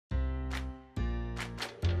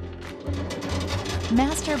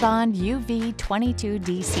Master Bond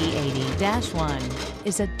UV22DC80-1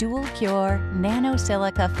 is a dual-cure,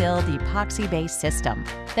 nanosilica-filled epoxy-based system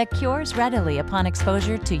that cures readily upon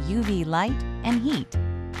exposure to UV light and heat.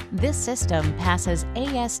 This system passes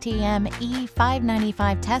ASTM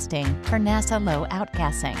E595 testing for NASA low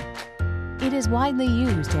outgassing. It is widely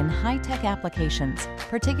used in high-tech applications,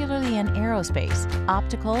 particularly in aerospace,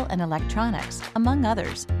 optical, and electronics, among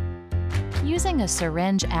others. Using a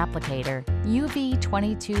syringe applicator,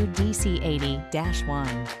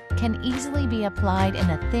 UV22DC80-1 can easily be applied in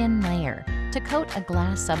a thin layer to coat a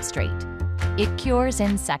glass substrate. It cures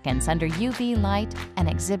in seconds under UV light and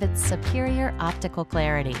exhibits superior optical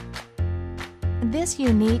clarity. This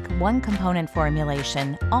unique one-component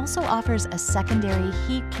formulation also offers a secondary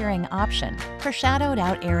heat-curing option for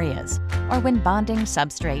shadowed-out areas or when bonding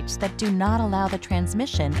substrates that do not allow the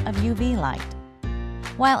transmission of UV light.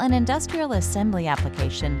 While an industrial assembly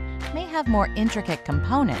application may have more intricate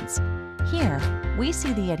components, here we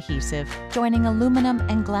see the adhesive joining aluminum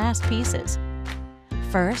and glass pieces.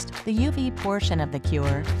 First, the UV portion of the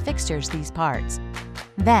cure fixtures these parts.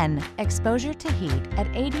 Then, exposure to heat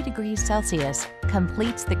at 80 degrees Celsius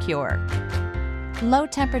completes the cure.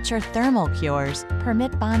 Low-temperature thermal cures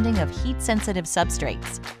permit bonding of heat-sensitive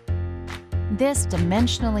substrates. This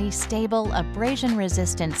dimensionally stable,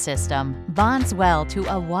 abrasion-resistant system bonds well to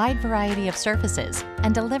a wide variety of surfaces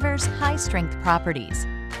and delivers high-strength properties.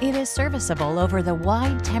 It is serviceable over the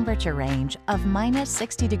wide temperature range of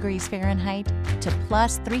 -60 degrees Fahrenheit to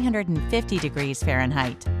 +350 degrees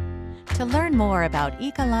Fahrenheit. To learn more about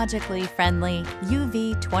ecologically friendly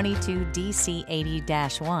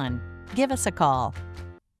UV22DC80-1, give us a call.